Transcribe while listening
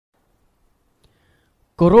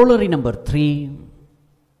Corollary number 3.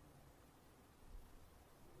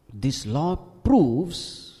 This law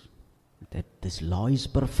proves that this law is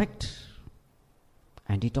perfect,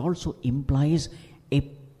 and it also implies a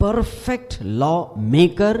perfect law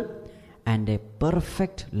maker and a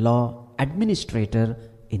perfect law administrator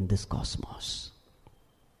in this cosmos.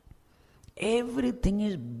 Everything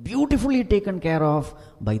is beautifully taken care of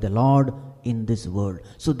by the Lord in this world.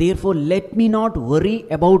 So therefore, let me not worry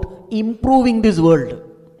about improving this world.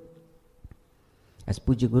 As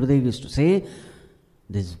Pujya Gurudev used to say,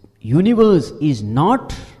 this universe is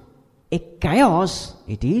not a chaos,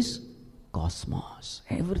 it is cosmos.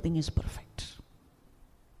 Everything is perfect.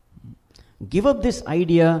 Give up this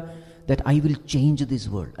idea that I will change this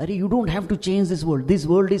world. You don't have to change this world. This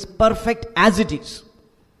world is perfect as it is.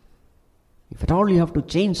 If at all you have to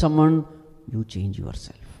change someone, you change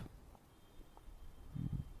yourself.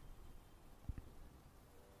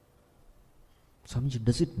 Swamiji,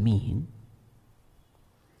 does it mean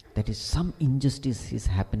that is some injustice is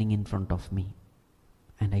happening in front of me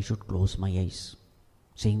and I should close my eyes,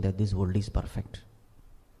 saying that this world is perfect?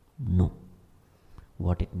 No.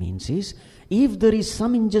 What it means is, if there is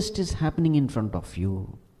some injustice happening in front of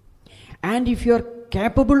you, and if you are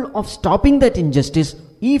capable of stopping that injustice,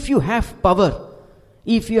 if you have power,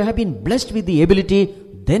 if you have been blessed with the ability,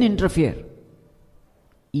 then interfere.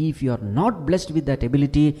 If you are not blessed with that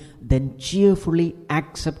ability, then cheerfully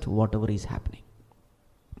accept whatever is happening.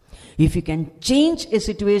 If you can change a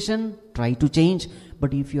situation, try to change.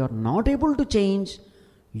 But if you are not able to change,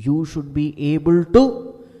 you should be able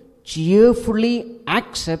to cheerfully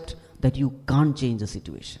accept that you can't change the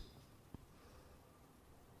situation.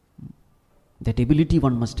 That ability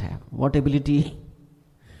one must have. What ability?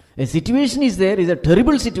 A situation is there, is a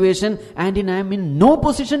terrible situation, and I am in no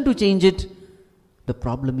position to change it. The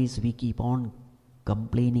problem is we keep on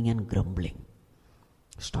complaining and grumbling.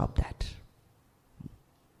 Stop that.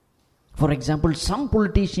 For example, some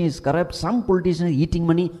politician is corrupt, some politician is eating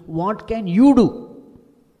money. What can you do?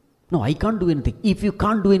 No, I can't do anything. If you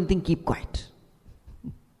can't do anything, keep quiet.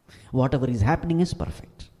 Whatever is happening is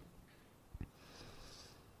perfect.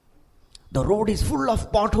 The road is full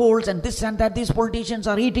of potholes and this and that. These politicians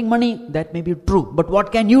are eating money. That may be true. But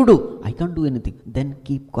what can you do? I can't do anything. Then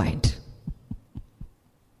keep quiet.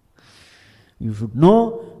 You should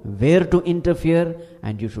know where to interfere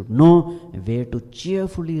and you should know where to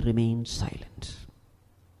cheerfully remain silent.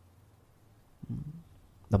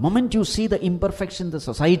 The moment you see the imperfection in the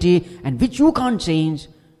society and which you can't change,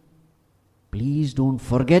 please don't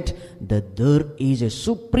forget that there is a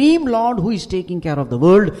Supreme Lord who is taking care of the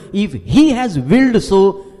world. If He has willed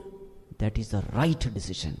so, that is the right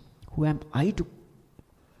decision. Who am I to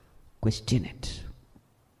question it?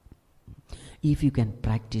 If you can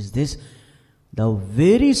practice this, the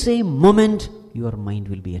very same moment your mind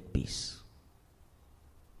will be at peace.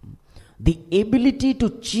 The ability to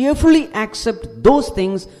cheerfully accept those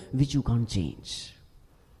things which you can't change.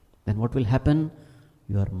 Then what will happen?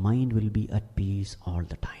 Your mind will be at peace all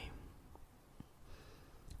the time.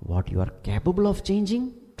 What you are capable of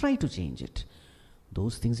changing, try to change it.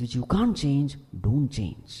 Those things which you can't change, don't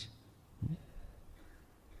change.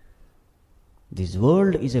 This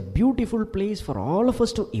world is a beautiful place for all of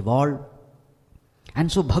us to evolve. And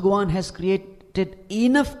so Bhagavan has created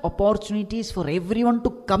enough opportunities for everyone to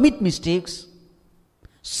commit mistakes,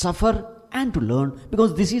 suffer and to learn,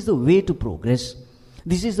 because this is the way to progress.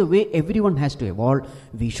 This is the way everyone has to evolve.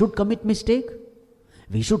 We should commit mistake,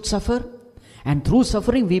 we should suffer, and through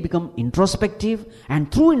suffering we become introspective, and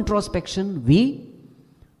through introspection we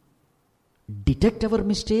detect our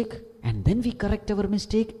mistake, and then we correct our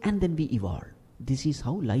mistake, and then we evolve. This is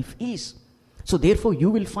how life is. So therefore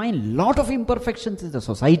you will find lot of imperfections in the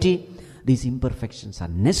society. These imperfections are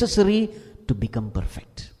necessary to become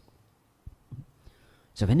perfect.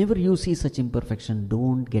 So whenever you see such imperfection,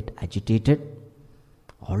 don't get agitated.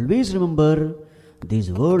 Always remember,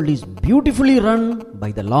 this world is beautifully run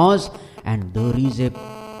by the laws, and there is a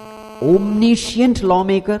omniscient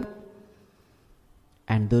lawmaker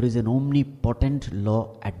and there is an omnipotent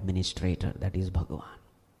law administrator, that is Bhagavan.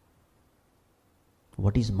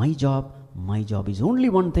 What is my job? My job is only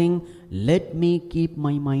one thing. Let me keep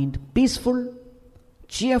my mind peaceful,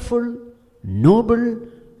 cheerful, noble,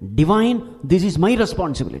 divine. This is my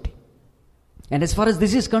responsibility. And as far as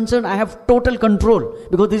this is concerned, I have total control,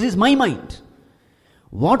 because this is my mind.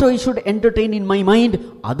 What I should entertain in my mind,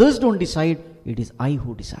 others don't decide. It is I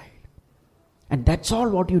who decide. And that's all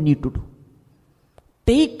what you need to do.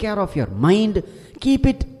 Take care of your mind. Keep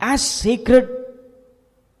it as sacred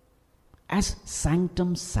as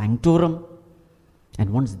sanctum sanctorum.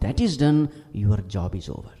 And once that is done, your job is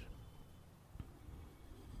over.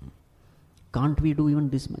 Can't we do even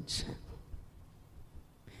this much?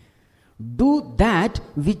 Do that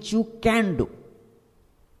which you can do.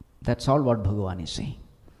 That's all what Bhagavan is saying.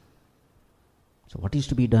 So what is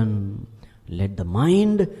to be done? Let the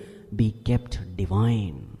mind be kept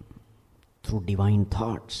divine through divine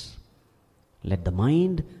thoughts. Let the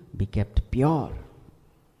mind be kept pure,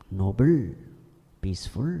 noble,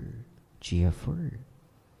 peaceful, cheerful,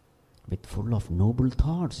 with full of noble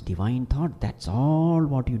thoughts, divine thought. That's all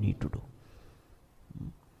what you need to do.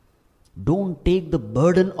 Don't take the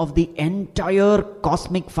burden of the entire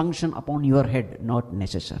cosmic function upon your head. Not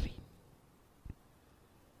necessary.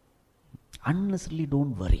 Unnecessarily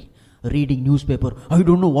don't worry. Reading newspaper, I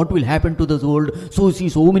don't know what will happen to this world.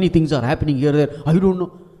 So many things are happening here, there. I don't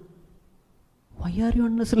know. Why are you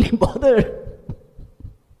unnecessarily bothered?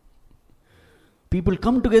 People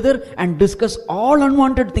come together and discuss all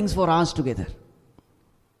unwanted things for hours together.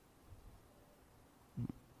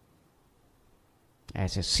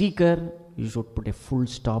 As a seeker, you should put a full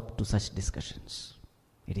stop to such discussions.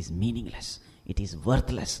 It is meaningless. It is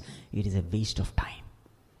worthless. It is a waste of time.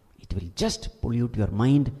 It will just pollute your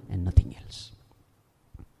mind and nothing else.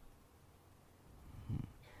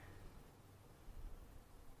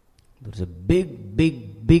 There is a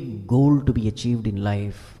big goal to be achieved in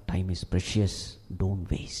life. Time is precious. Don't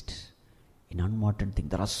waste in unwanted things.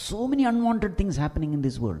 There are so many unwanted things happening in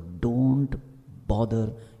this world. Don't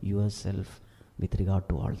bother yourself with regard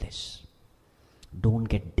to all this. Don't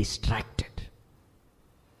get distracted.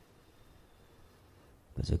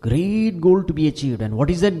 There's a great goal to be achieved. And what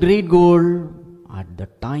is that great goal? At the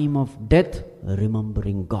time of death,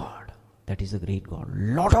 remembering God. That is the great goal.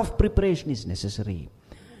 Lot of preparation is necessary.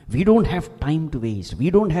 We don't have time to waste. We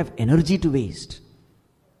don't have energy to waste.